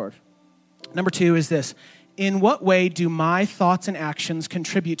our Lord. Number 2 is this: in what way do my thoughts and actions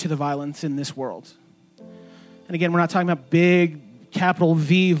contribute to the violence in this world? And again, we're not talking about big, capital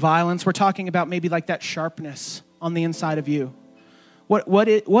V violence. We're talking about maybe like that sharpness on the inside of you. What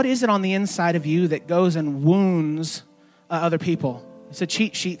is it on the inside of you that goes and wounds other people? It's a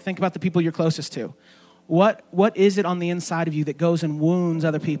cheat sheet. Think about the people you're closest to. What is it on the inside of you that goes and wounds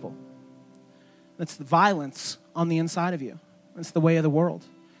other people? That's the violence on the inside of you. That's the way of the world.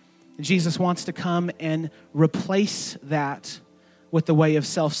 Jesus wants to come and replace that with the way of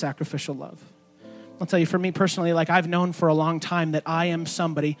self-sacrificial love. I'll tell you, for me personally, like I've known for a long time that I am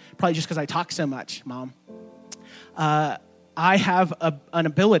somebody, probably just because I talk so much, Mom, I have an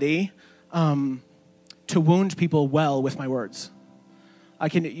ability to wound people well with my words.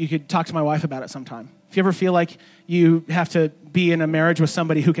 You could talk to my wife about it sometime. If you ever feel like you have to be in a marriage with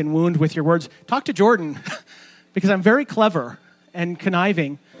somebody who can wound with your words, talk to Jordan, because I'm very clever and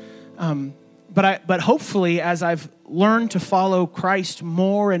conniving. But hopefully, as I've learned to follow Christ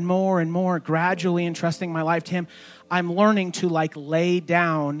more and more and more, gradually entrusting my life to him, I'm learning to lay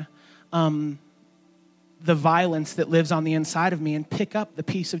down the violence that lives on the inside of me and pick up the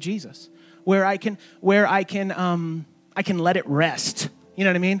peace of Jesus, where I can let it rest. You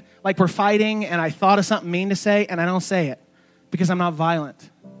know what I mean? Like we're fighting, and I thought of something mean to say, and I don't say it because I'm not violent,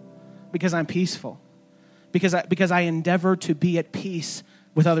 because I'm peaceful, because I endeavor to be at peace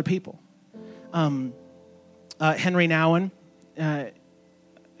with other people. Henry Nouwen,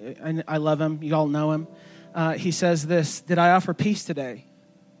 I love him. You all know him. He says this: did I offer peace today?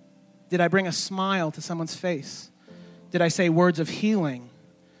 Did I bring a smile to someone's face? Did I say words of healing?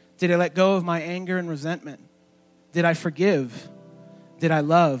 Did I let go of my anger and resentment? Did I forgive? Did I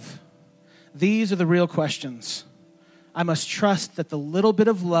love? These are the real questions. I must trust that the little bit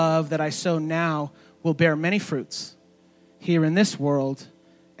of love that I sow now will bear many fruits here in this world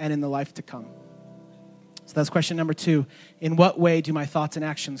and in the life to come. So that's question number 2. In what way do my thoughts and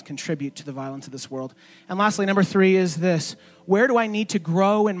actions contribute to the violence of this world? And lastly, number 3 is this: where do I need to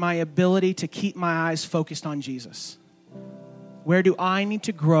grow in my ability to keep my eyes focused on Jesus? Where do I need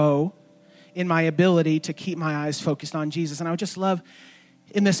to grow in my ability to keep my eyes focused on Jesus? And I would just love,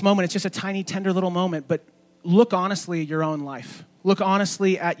 in this moment, it's just a tiny, tender little moment, but look honestly at your own life. Look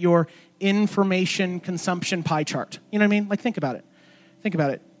honestly at your information consumption pie chart. You know what I mean? Like, think about it. Think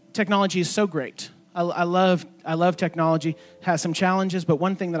about it. Technology is so great. I love technology. It has some challenges, but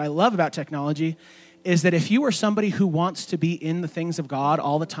one thing that I love about technology is that if you are somebody who wants to be in the things of God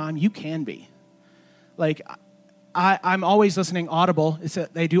all the time, you can be. Like, I'm always listening Audible.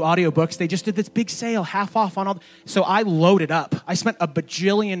 They do audiobooks. They just did this big sale, half off on all. So I loaded up. I spent $1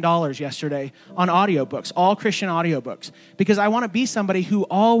 bajillion yesterday on audiobooks, all Christian audiobooks, because I want to be somebody who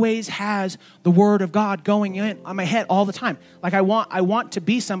always has the Word of God going in on my head all the time. Like I want to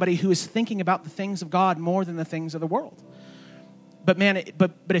be somebody who is thinking about the things of God more than the things of the world. But man,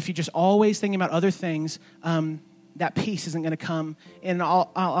 but if you're just always thinking about other things, that peace isn't going to come. And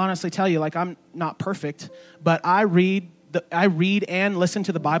I'll honestly tell you, like, I'm not perfect, but I read and listen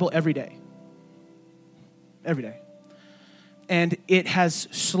to the Bible every day. Every day. And it has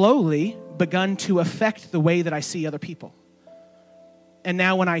slowly begun to affect the way that I see other people. And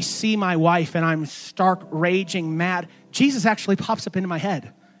now when I see my wife and I'm stark, raging mad, Jesus actually pops up into my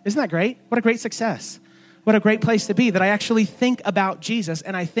head. Isn't that great? What a great success. What a great place to be, that I actually think about Jesus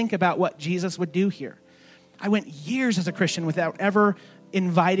and I think about what Jesus would do here. I went years as a Christian without ever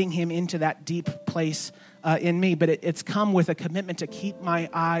inviting him into that deep place in me, but it's come with a commitment to keep my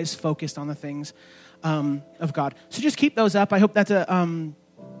eyes focused on the things of God. So just keep those up. I hope that's a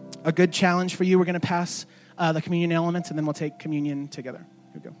good challenge for you. We're going to pass the communion elements, and then we'll take communion together.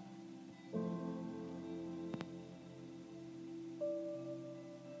 Here we go.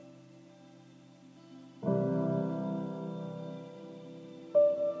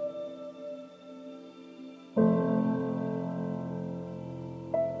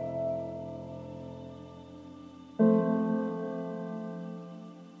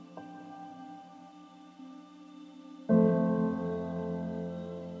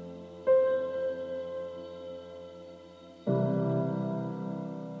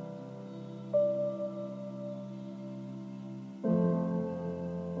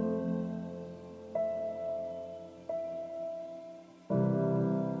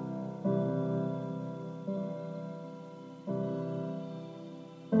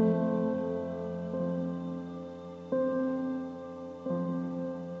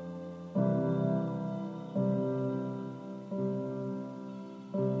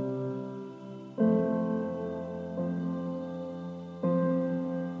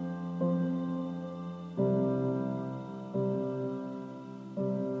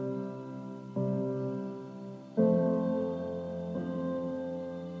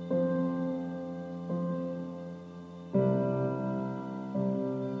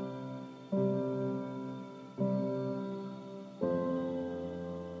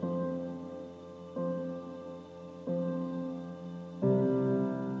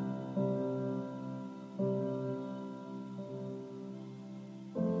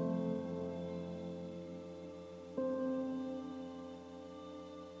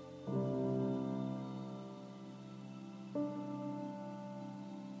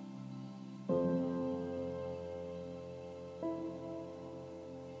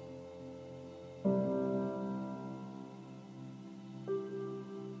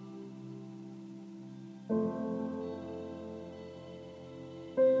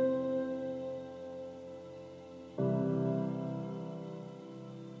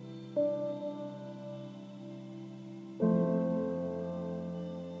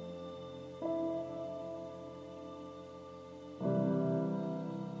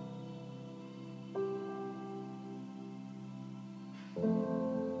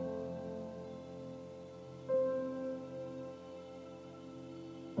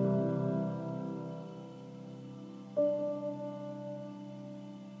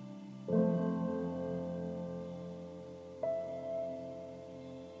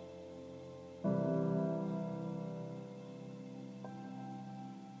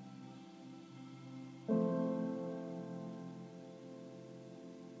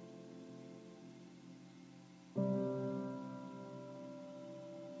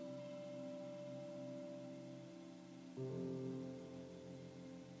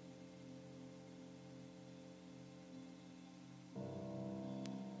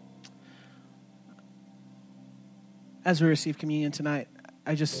 As we receive communion tonight,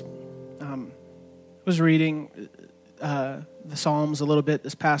 I just was reading the Psalms a little bit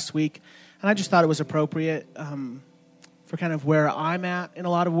this past week, and I just thought it was appropriate for kind of where I'm at in a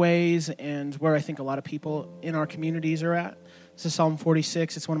lot of ways and where I think a lot of people in our communities are at. This is Psalm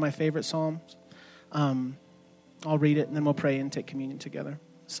 46. It's one of my favorite Psalms. I'll read it, and then we'll pray and take communion together.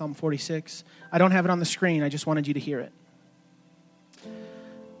 Psalm 46. I don't have it on the screen. I just wanted you to hear it.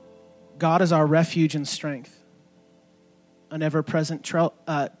 God is our refuge and strength, an ever-present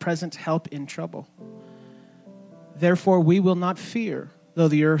present help in trouble. Therefore we will not fear, though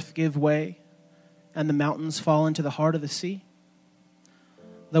the earth give way and the mountains fall into the heart of the sea.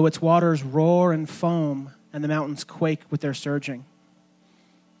 Though its waters roar and foam and the mountains quake with their surging.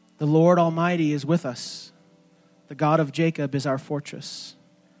 The Lord Almighty is with us. The God of Jacob is our fortress.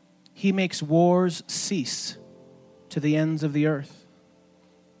 He makes wars cease to the ends of the earth.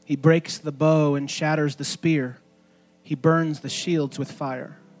 He breaks the bow and shatters the spear. He burns the shields with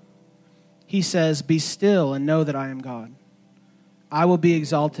fire. He says, "Be still and know that I am God. I will be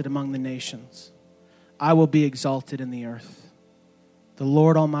exalted among the nations. I will be exalted in the earth. The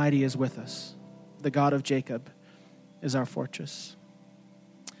Lord Almighty is with us. The God of Jacob is our fortress."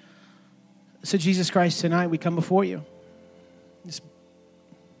 So Jesus Christ, tonight we come before you. Just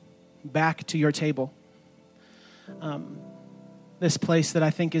back to your table. This place that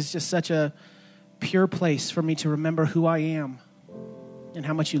I think is just such a pure place for me to remember who I am and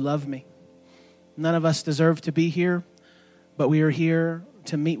how much you love me. None of us deserve to be here, but we are here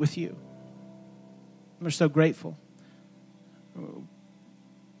to meet with you. We're so grateful.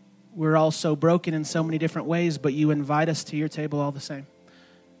 We're all so broken in so many different ways, but you invite us to your table all the same.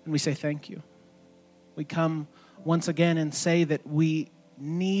 And we say thank you. We come once again and say that we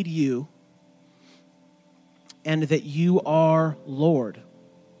need you and that you are Lord.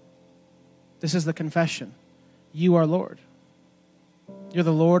 This is the confession. You are Lord. You're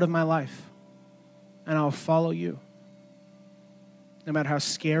the Lord of my life, and I'll follow you. No matter how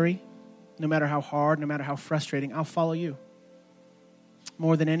scary, no matter how hard, no matter how frustrating, I'll follow you.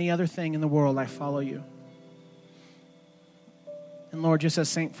 More than any other thing in the world, I follow you. And Lord, just as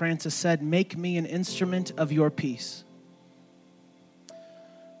St. Francis said, make me an instrument of your peace.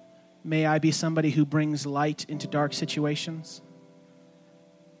 May I be somebody who brings light into dark situations.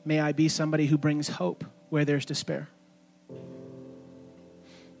 May I be somebody who brings hope where there's despair.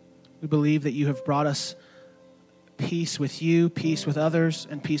 We believe that you have brought us peace with you, peace with others,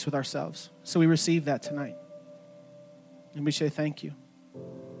 and peace with ourselves. So we receive that tonight. And we say thank you.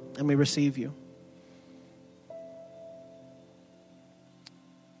 And we receive you.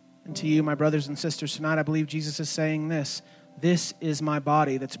 And to you, my brothers and sisters, tonight I believe Jesus is saying this. This is my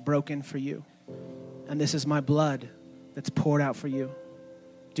body that's broken for you. And this is my blood that's poured out for you.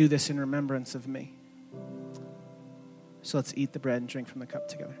 Do this in remembrance of me. So let's eat the bread and drink from the cup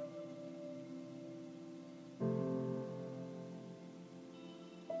together.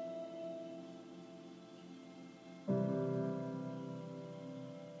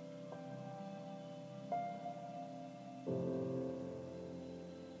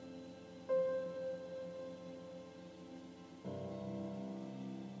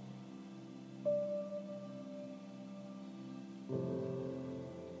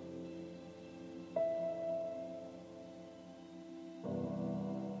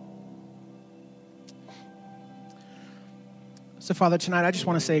 So, Father, tonight I just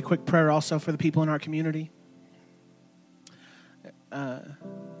want to say a quick prayer also for the people in our community.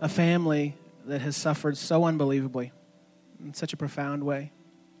 A family that has suffered so unbelievably in such a profound way.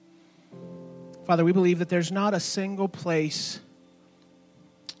 Father, we believe that there's not a single place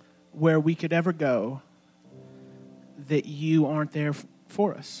where we could ever go that you aren't there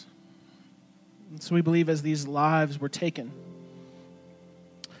for us. And so we believe as these lives were taken,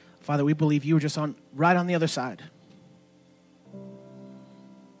 Father, we believe you were just right on the other side.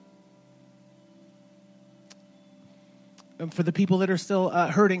 And for the people that are still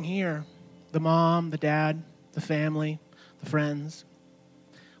hurting here, the mom, the dad, the family, the friends,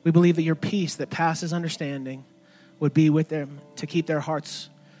 we believe that your peace that passes understanding would be with them to keep their hearts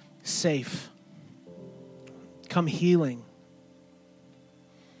safe. Come healing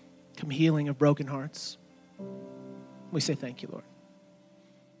of broken hearts. We say thank you, Lord.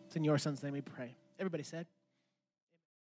 It's in your son's name we pray. Everybody said.